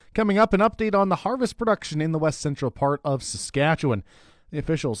Coming up, an update on the harvest production in the west central part of Saskatchewan. The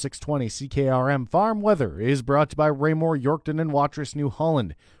official 620 CKRM farm weather is brought to you by Raymore, Yorkton, and Watrous, New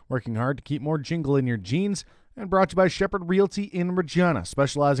Holland. Working hard to keep more jingle in your jeans. And brought to you by Shepherd Realty in Regina,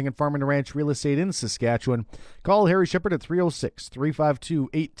 specializing in farm and ranch real estate in Saskatchewan. Call Harry Shepherd at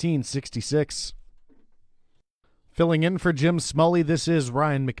 306-352-1866. Filling in for Jim Smully, this is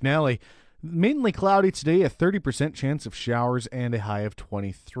Ryan McNally. Mainly cloudy today, a 30% chance of showers and a high of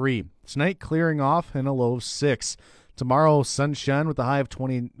 23. Tonight, clearing off and a low of 6. Tomorrow, sunshine with a high of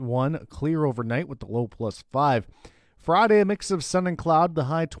 21, clear overnight with the low plus 5. Friday, a mix of sun and cloud, the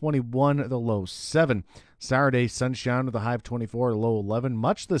high 21, the low 7. Saturday, sunshine with a high of 24, a low 11.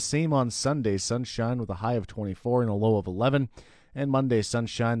 Much the same on Sunday, sunshine with a high of 24 and a low of 11. And Monday,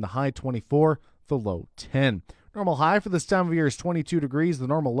 sunshine, the high 24, the low 10. Normal high for this time of year is 22 degrees. The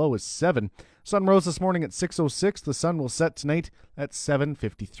normal low is 7. Sun rose this morning at 6:06. The sun will set tonight at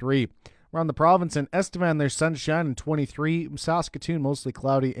 7:53. Around the province in Estevan, there's sunshine and 23. Saskatoon, mostly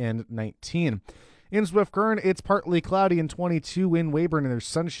cloudy and 19. In Swift Current, it's partly cloudy and 22. In Weyburn, there's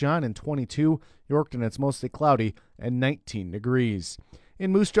sunshine and 22. Yorkton, it's mostly cloudy and 19 degrees.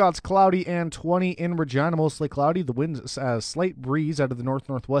 In Moose Jaw, it's cloudy and 20. In Regina, mostly cloudy. The wind's a slight breeze out of the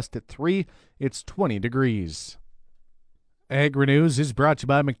north-northwest at 3. It's 20 degrees. Agri-News is brought to you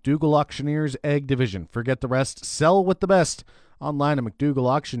by McDougall Auctioneers Ag Division. Forget the rest. Sell with the best. Online at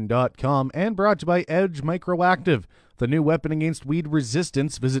McDougallAuction.com and brought to you by Edge Microactive, the new weapon against weed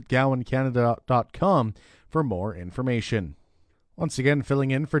resistance. Visit GowanCanada.com for more information. Once again,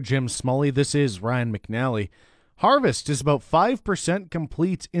 filling in for Jim Smully, this is Ryan McNally. Harvest is about 5%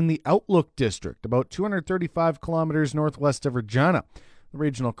 complete in the Outlook District, about 235 kilometers northwest of Regina. The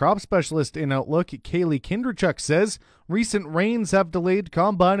regional crop specialist in Outlook, Kaylee Kinderchuk, says recent rains have delayed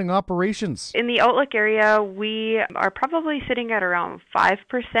combining operations. In the Outlook area, we are probably sitting at around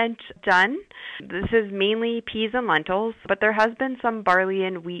 5% done. This is mainly peas and lentils, but there has been some barley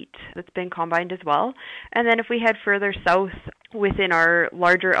and wheat that's been combined as well. And then if we head further south within our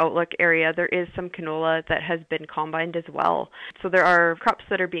larger Outlook area, there is some canola that has been combined as well. So there are crops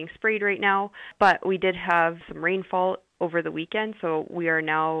that are being sprayed right now, but we did have some rainfall over the weekend, so we are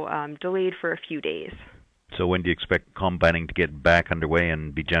now delayed for a few days. So when do you expect combining to get back underway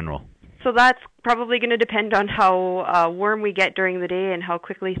and be general? So that's probably going to depend on how warm we get during the day and how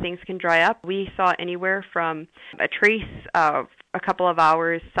quickly things can dry up. We saw anywhere from a trace of a couple of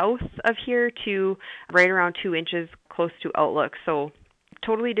hours south of here to right around 2 inches close to Outlook. So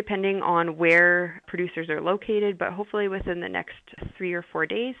totally depending on where producers are located, but hopefully within the next 3 or 4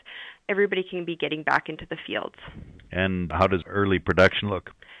 days, everybody can be getting back into the fields. And how does early production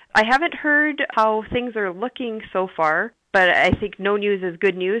look? I haven't heard how things are looking so far, but I think no news is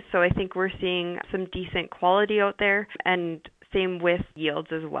good news, so I think we're seeing some decent quality out there, and same with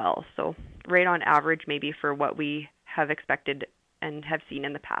yields as well. So right on average maybe for what we have expected and have seen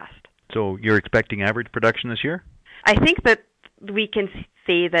in the past. So you're expecting average production this year? I think that we can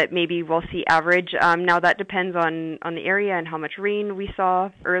say that maybe we'll see average. Now that depends on the area and how much rain we saw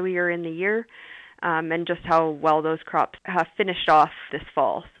earlier in the year, and just how well those crops have finished off this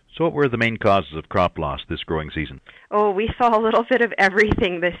fall. So what were the main causes of crop loss this growing season? Oh, we saw a little bit of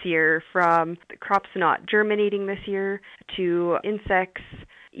everything this year, from the crops not germinating this year to insects,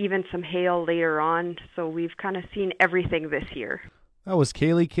 even some hail later on. So we've kind of seen everything this year. That was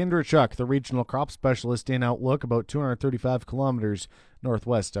Kaylee Kinderchuk, the regional crop specialist in Outlook, about 235 kilometers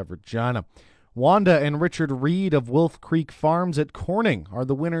northwest of Regina. Wanda and Richard Reed of Wolf Creek Farms at Corning are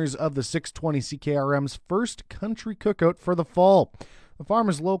the winners of the 620 CKRM's first country cookout for the fall. The farm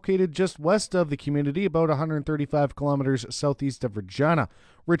is located just west of the community, about 135 kilometers southeast of Regina.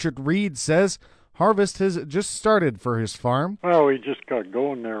 Richard Reed says harvest has just started for his farm. Well, we just got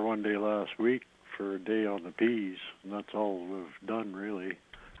going there one day last week for a day on the peas, and that's all we've done, really.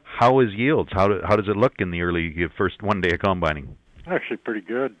 How is yields? How does it look in the early first 1 day of combining? Actually pretty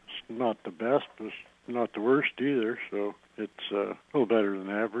good. It's not the best, but it's not the worst either, so it's a little better than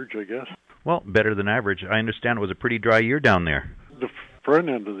average, I guess. Well, better than average. I understand it was a pretty dry year down there. The front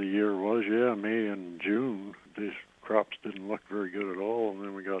end of the year was, May and June. These crops didn't look very good at all, and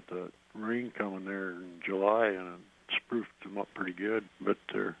then we got the rain coming there in July, and it spruced them up pretty good. But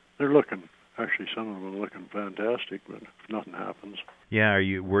they're looking, actually some of them are looking fantastic, but nothing happens. Yeah, are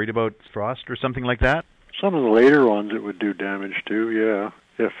you worried about frost or something like that? Some of the later ones it would do damage to, yeah.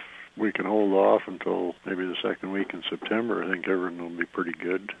 If we can hold off until maybe the second week in September, I think everything will be pretty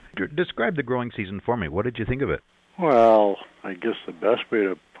good. Describe the growing season for me. What did you think of it? Well, I guess the best way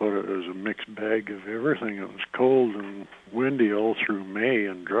to put it is a mixed bag of everything. It was cold and windy all through May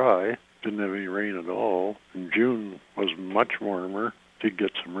and dry. Didn't have any rain at all. And June was much warmer. did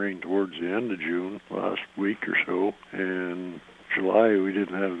get some rain towards the end of June, last week or so, and July we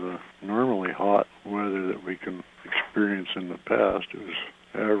didn't have the normally hot weather that we can experience in the past. It was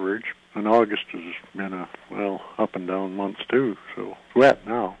average. And August has been up and down months too, so it's wet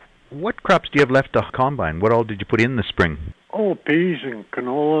now. What crops do you have left to combine? What all did you put in the spring? Oh, peas and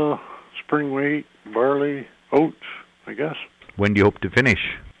canola, spring wheat, barley, oats, I guess. When do you hope to finish?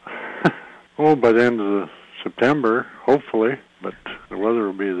 By the end of September, hopefully, but the weather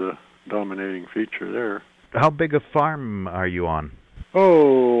will be the dominating feature there. How big a farm are you on?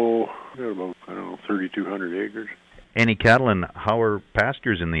 Oh, we got about, 3,200 acres. Any cattle, and how are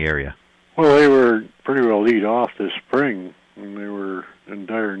pastures in the area? Well, they were pretty well lead off this spring, and they were in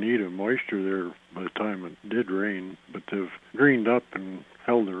dire need of moisture there by the time it did rain, but they've greened up and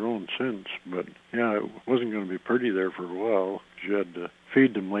held their own since. But yeah, it wasn't going to be pretty there for a while. You had to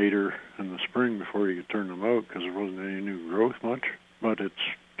feed them later in the spring before you could turn them out because there wasn't any new growth much. But it's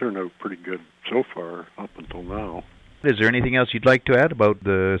turned out pretty good so far up until now. Is there anything else you'd like to add about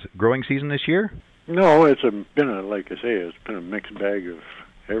the growing season this year? No, it's been like I say, it's been a mixed bag of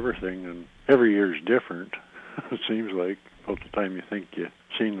everything, and every year's different. It seems like about the time you think you've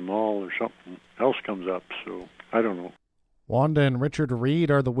seen them all or something else comes up, so I don't know. Wanda and Richard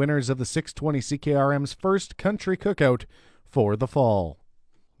Reed are the winners of the 620 CKRM's first country cookout for the fall.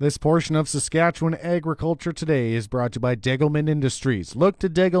 This portion of Saskatchewan Agriculture Today is brought to you by Degelman Industries. Look to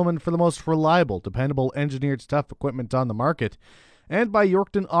Degelman for the most reliable, dependable, engineered stuff equipment on the market. And by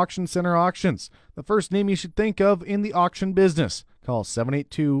Yorkton Auction Center Auctions, the first name you should think of in the auction business. Call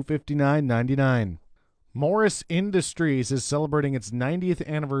 782-5999. Morris Industries is celebrating its 90th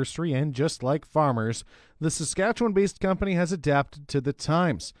anniversary, and just like farmers, the Saskatchewan-based company has adapted to the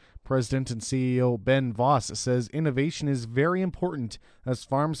times. President and CEO Ben Voss says innovation is very important as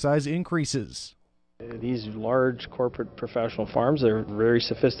farm size increases. These large corporate professional farms, they're very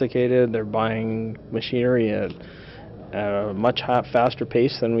sophisticated. They're buying machinery at a much faster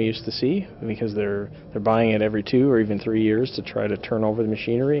pace than we used to see because they're buying it every 2 or even 3 years to try to turn over the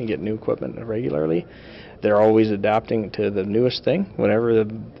machinery and get new equipment regularly. They're always adapting to the newest thing.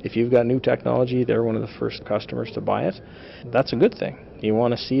 If you've got new technology, they're one of the first customers to buy it. That's a good thing. You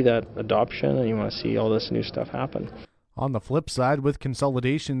want to see that adoption and you want to see all this new stuff happen. On the flip side, with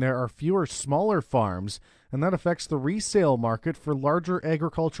consolidation, there are fewer smaller farms, and that affects the resale market for larger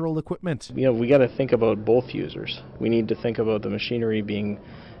agricultural equipment. We got to think about both users. We need to think about the machinery being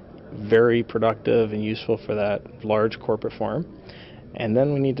very productive and useful for that large corporate farm. And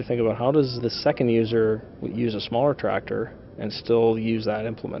then we need to think about how does the second user use a smaller tractor and still use that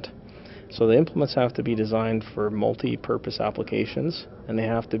implement. So the implements have to be designed for multi-purpose applications, and they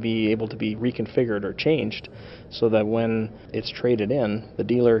have to be able to be reconfigured or changed so that when it's traded in, the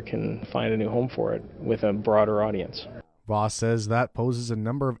dealer can find a new home for it with a broader audience. Voss says that poses a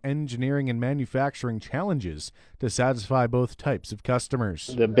number of engineering and manufacturing challenges to satisfy both types of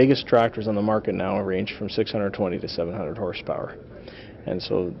customers. The biggest tractors on the market now range from 620 to 700 horsepower. And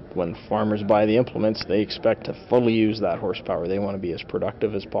so when farmers buy the implements, they expect to fully use that horsepower. They want to be as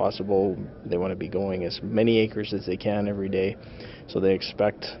productive as possible. They want to be going as many acres as they can every day. So they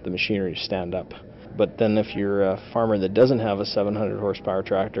expect the machinery to stand up. But then if you're a farmer that doesn't have a 700 horsepower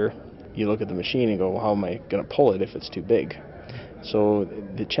tractor, you look at the machine and go, well, how am I going to pull it if it's too big? So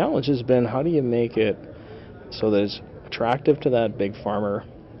the challenge has been, how do you make it so that it's attractive to that big farmer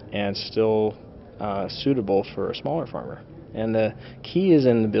and still suitable for a smaller farmer? And the key is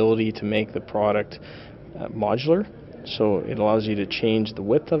in the ability to make the product modular, so it allows you to change the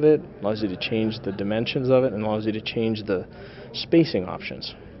width of it, allows you to change the dimensions of it, and allows you to change the spacing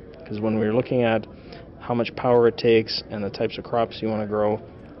options. Because when we're looking at how much power it takes and the types of crops you want to grow,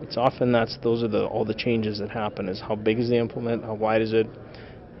 it's often those are all the changes that happen, is how big is the implement, how wide is it,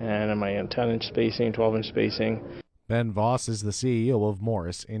 and am I on 10-inch spacing, 12-inch spacing. Ben Voss is the CEO of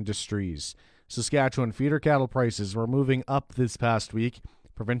Morris Industries. Saskatchewan feeder cattle prices were moving up this past week.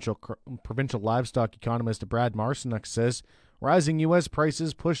 Provincial livestock economist Brad Marcinek says rising U.S.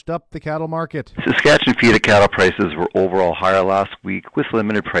 prices pushed up the cattle market. Saskatchewan feeder cattle prices were overall higher last week with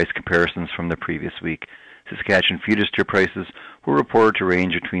limited price comparisons from the previous week. Saskatchewan feeder steer prices were reported to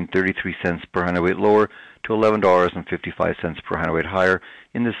range between 33 cents per hundredweight lower to $11.55 per hundredweight higher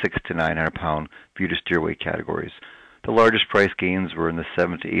in the 6 to 900 pound feeder steer weight categories. The largest price gains were in the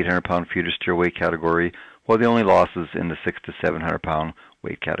 7 to 800 pound feeder steer weight category, while the only losses in the 6 to 700 pound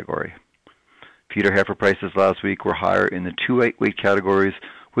weight category. Feeder heifer prices last week were higher in the 2 weight categories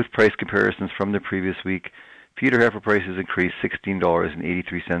with price comparisons from the previous week. Feeder heifer prices increased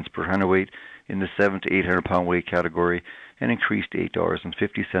 $16.83 per hundredweight in the 7 to 800 pound weight category and increased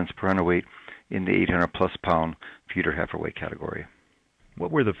 $8.50 per hundredweight in the 800 plus pound feeder heifer weight category. What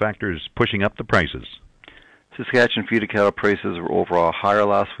were the factors pushing up the prices? Saskatchewan feeder cattle prices were overall higher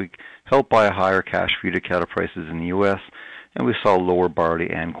last week, helped by higher cash feeder cattle prices in the U.S., and we saw lower barley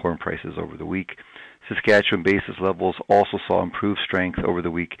and corn prices over the week. Saskatchewan basis levels also saw improved strength over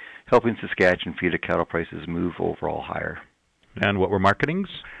the week, helping Saskatchewan feeder cattle prices move overall higher. And what were marketings?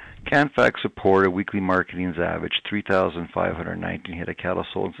 Canfax reported weekly marketings averaged 3,519 head of cattle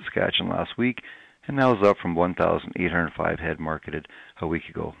sold in Saskatchewan last week, and that was up from 1,805 head marketed a week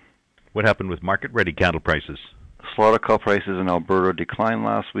ago. What happened with market-ready cattle prices? Slaughter cow prices in Alberta declined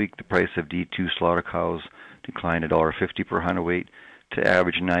last week. The price of D2 slaughter cows declined $1.50 per hundredweight to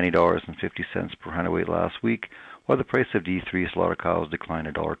average $90.50 per hundredweight last week, while the price of D3 slaughter cows declined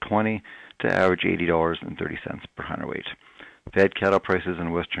 $1.20 to average $80.30 per hundredweight. Fed cattle prices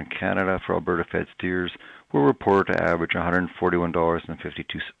in Western Canada for Alberta fed steers were reported to average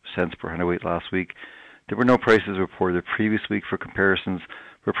 $141.52 per hundredweight last week. There were no prices reported the previous week. For comparisons,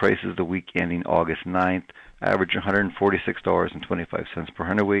 for prices the week ending August 9th averaged $146.25 per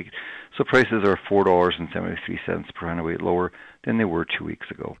hundredweight, so prices are $4.73 per hundredweight lower than they were 2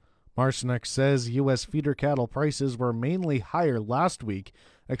 weeks ago. Marcinek says U.S. feeder cattle prices were mainly higher last week,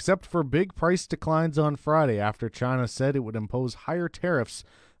 except for big price declines on Friday after China said it would impose higher tariffs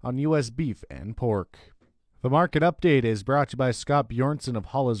on U.S. beef and pork. The market update is brought to you by Scott Bjornson of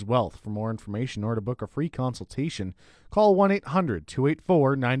Hollis Wealth. For more information or to book a free consultation, call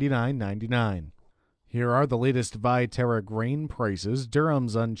 1-800-284-9999. Here are the latest Viterra grain prices.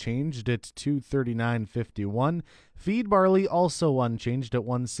 Durham's unchanged at $239.51. Feed barley also unchanged at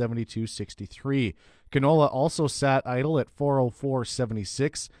 $172.63. Canola also sat idle at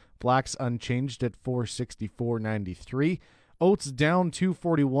 $404.76. Flax unchanged at $464.93. Oats down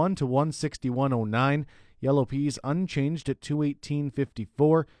 $241 to $161.09. Yellow peas unchanged at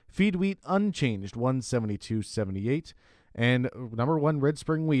 $218.54. Feed wheat unchanged $172.78. And number one red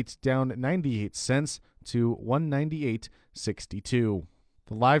spring wheat down 98 cents to $198.62.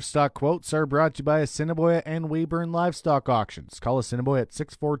 The livestock quotes are brought to you by Assiniboia and Weyburn Livestock Auctions. Call Assiniboia at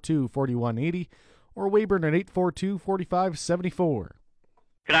 642-4180 or Weyburn at 842-4574.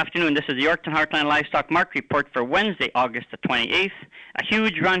 Good afternoon. This is the Yorkton Heartland Livestock Market Report for Wednesday, August the 28th. A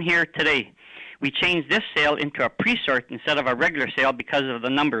huge run here today. We changed this sale into a pre-sort instead of a regular sale because of the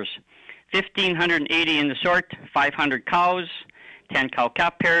numbers. 1,580 in the sort, 500 cows, 10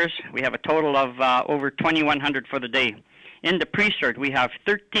 cow-calf pairs. We have a total of over 2,100 for the day. In the pre-sort, we have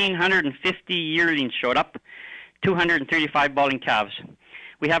 1,350 yearlings showed up, 235 bawling calves.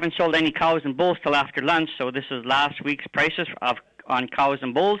 We haven't sold any cows and bulls till after lunch, so this is last week's prices on cows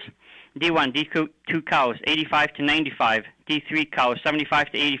and bulls. D1, D2 cows, 85 to 95. D3 cows, 75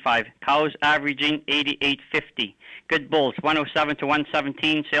 to 85. Cows averaging 88.50. Good bulls, 107 to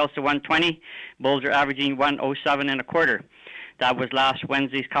 117. Sales to 120. Bulls are averaging 107 and a quarter. That was last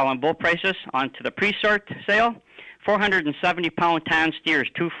Wednesday's cow and bull prices. On to the pre-sort sale. 470-pound tan steers,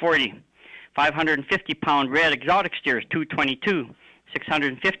 240. 550-pound red exotic steers, 222.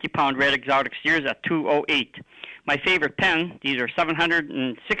 650-pound red exotic steers at 208. My favorite pen, these are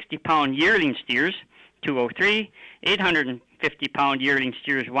 760-pound yearling steers, 203, 850-pound yearling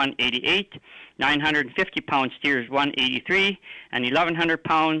steers, 188, 950-pound steers, 183, and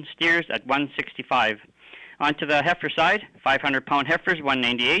 1,100-pound steers at 165. On to the heifer side, 500-pound heifers,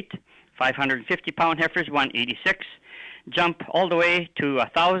 198, 550-pound heifers, 186. Jump all the way to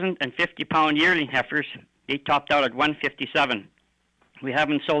 1,050-pound yearling heifers. They topped out at 157. We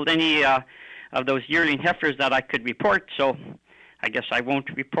haven't sold any of those yearling heifers that I could report, so I guess I won't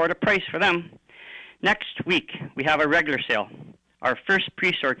report a price for them. Next week, we have a regular sale. Our first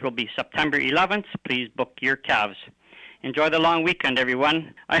pre-sort will be September 11th. Please book your calves. Enjoy the long weekend,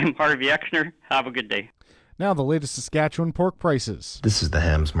 everyone. I'm Harvey Exner. Have a good day. Now the latest Saskatchewan pork prices. This is the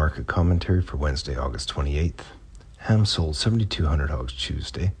hams market commentary for Wednesday, August 28th. Hams sold 7,200 hogs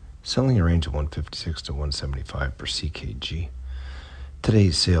Tuesday, selling a range of 156 to 175 per ckg.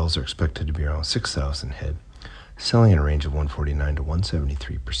 Today's sales are expected to be around 6,000 head, selling in a range of 149 to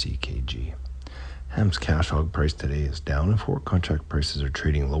 173 per ckg. Ham's cash hog price today is down and forward contract prices are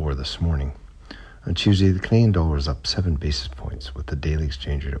trading lower this morning. On Tuesday, the Canadian dollar is up 7 basis points with the daily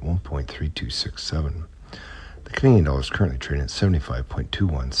exchange rate at 1.3267. The Canadian dollar is currently trading at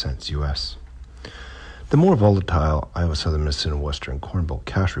 75.21 cents US. The more volatile Iowa, Southern Minnesota, and Western Corn Belt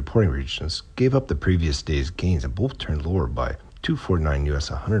cash reporting regions gave up the previous day's gains and both turned lower by $249 US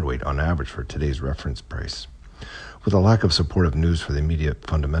a hundredweight on average for today's reference price. With a lack of supportive news for the immediate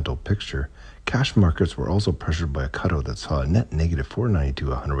fundamental picture, cash markets were also pressured by a cutout that saw a net negative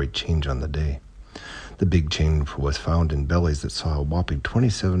 $4.92 a hundredweight change on the day. The big change was found in bellies that saw a whopping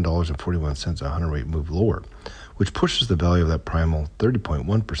 $27.41 a hundredweight move lower, which pushes the value of that primal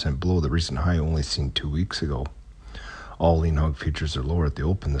 30.1% below the recent high only seen 2 weeks ago. All lean hog futures are lower at the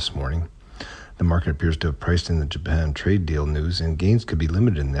open this morning. The market appears to have priced in the Japan trade deal news, and gains could be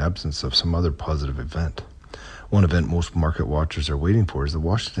limited in the absence of some other positive event. One event most market watchers are waiting for is the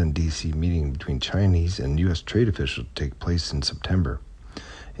Washington, D.C. meeting between Chinese and U.S. trade officials to take place in September.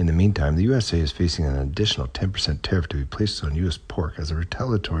 In the meantime, the USA is facing an additional 10% tariff to be placed on U.S. pork as a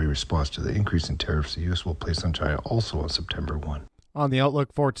retaliatory response to the increase in tariffs the U.S. will place on China also on September 1. On the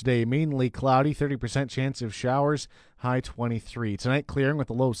outlook for today, mainly cloudy, 30% chance of showers, high 23. Tonight, clearing with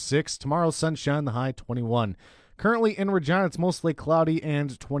a low 6. Tomorrow, sunshine, the high 21. Currently in Regina, it's mostly cloudy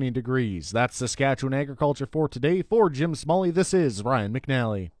and 20 degrees. That's Saskatchewan Agriculture for today. For Jim Smalley, this is Ryan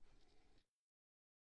McNally.